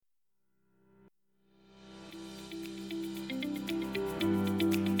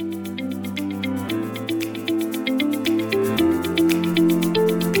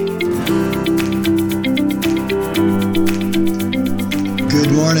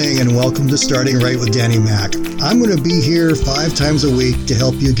morning and welcome to Starting Right with Danny Mac. I'm going to be here 5 times a week to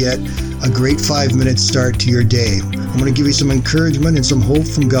help you get a great 5-minute start to your day. I'm going to give you some encouragement and some hope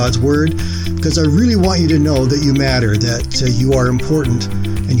from God's Word because I really want you to know that you matter, that you are important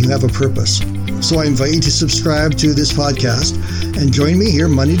and you have a purpose. So I invite you to subscribe to this podcast and join me here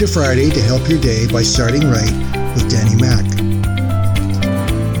Monday to Friday to help your day by starting right with Danny Mac.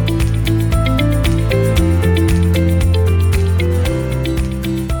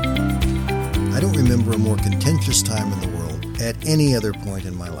 I don't remember a more contentious time in the world at any other point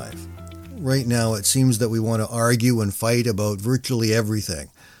in my life. Right now, it seems that we want to argue and fight about virtually everything.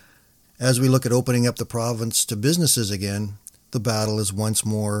 As we look at opening up the province to businesses again, the battle is once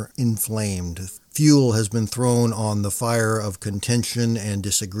more inflamed. Fuel has been thrown on the fire of contention and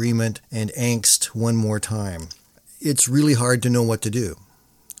disagreement and angst one more time. It's really hard to know what to do.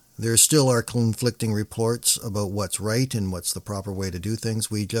 There still are conflicting reports about what's right and what's the proper way to do things.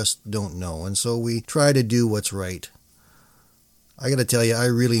 We just don't know, and so we try to do what's right. I got to tell you, I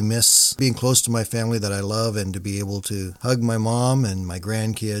really miss being close to my family that I love and to be able to hug my mom and my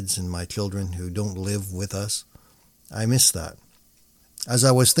grandkids and my children who don't live with us. I miss that. As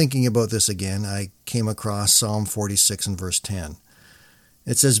I was thinking about this again, I came across Psalm 46 and verse 10.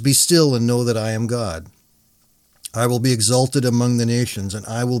 It says, "Be still and know that I am God. I will be exalted among the nations, and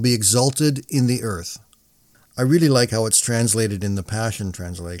I will be exalted in the earth." I really like how it's translated in the Passion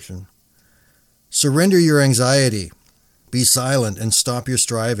Translation. "Surrender your anxiety. Be silent and stop your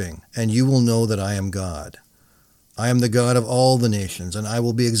striving, and you will know that I am God. I am the God of all the nations, and I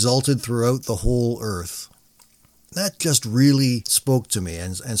will be exalted throughout the whole earth." That just really spoke to me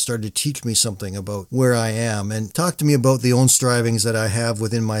and started to teach me something about where I am and talk to me about the own strivings that I have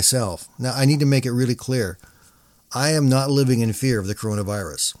within myself. Now, I need to make it really clear. I am not living in fear of the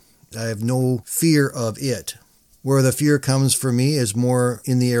coronavirus. I have no fear of it. Where the fear comes for me is more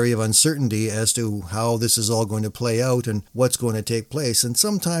in the area of uncertainty as to how this is all going to play out and what's going to take place. And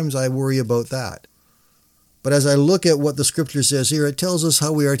sometimes I worry about that. But as I look at what the scripture says here, it tells us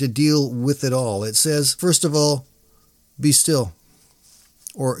how we are to deal with it all. It says, first of all, be still,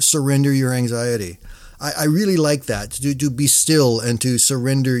 or surrender your anxiety. I really like that, to be still and to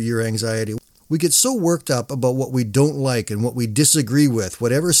surrender your anxiety. We get so worked up about what we don't like and what we disagree with,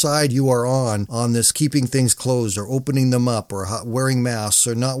 whatever side you are on this keeping things closed or opening them up or wearing masks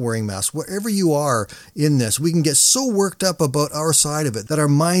or not wearing masks, wherever you are in this, we can get so worked up about our side of it that our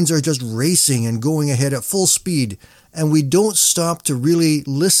minds are just racing and going ahead at full speed, and we don't stop to really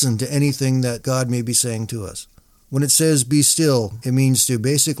listen to anything that God may be saying to us. When it says be still, it means to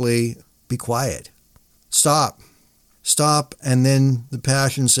basically be quiet. Stop. Stop, and then the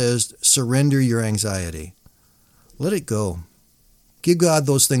Passion says, surrender your anxiety. Let it go. Give God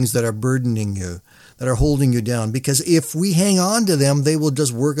those things that are burdening you, that are holding you down, because if we hang on to them, they will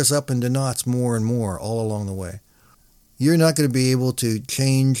just work us up into knots more and more all along the way. You're not going to be able to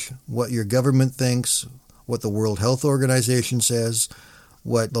change what your government thinks, what the World Health Organization says,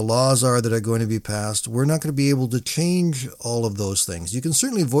 what the laws are that are going to be passed. We're not going to be able to change all of those things. You can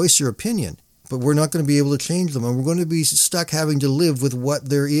certainly voice your opinion, but we're not going to be able to change them, and we're going to be stuck having to live with what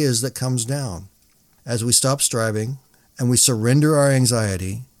there is that comes down. As we stop striving and we surrender our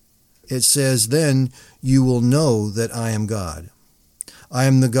anxiety, it says, then you will know that I am God. I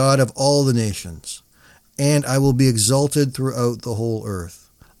am the God of all the nations, and I will be exalted throughout the whole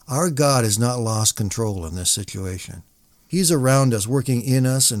earth. Our God has not lost control in this situation. He's around us, working in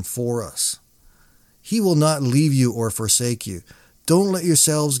us and for us. He will not leave you or forsake you. Don't let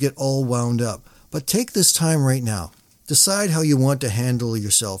yourselves get all wound up, but take this time right now. Decide how you want to handle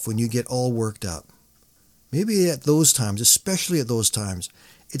yourself when you get all worked up. Maybe at those times, especially at those times,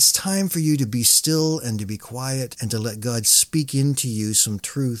 it's time for you to be still and to be quiet and to let God speak into you some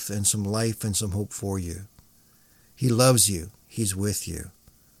truth and some life and some hope for you. He loves you. He's with you.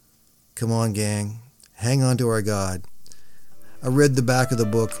 Come on, gang. Hang on to our God. I read the back of the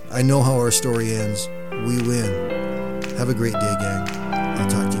book. I know how our story ends. We win. Have a great day, gang. I'll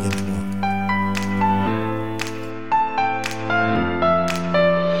talk to you again tomorrow.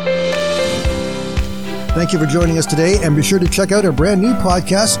 Thank you for joining us today, and be sure to check out our brand new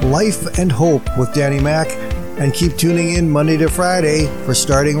podcast, Life and Hope with Danny Mac, and keep tuning in Monday to Friday for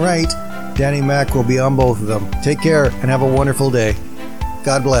Starting Right. Danny Mac will be on both of them. Take care and have a wonderful day.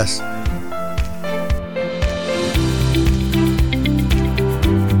 God bless.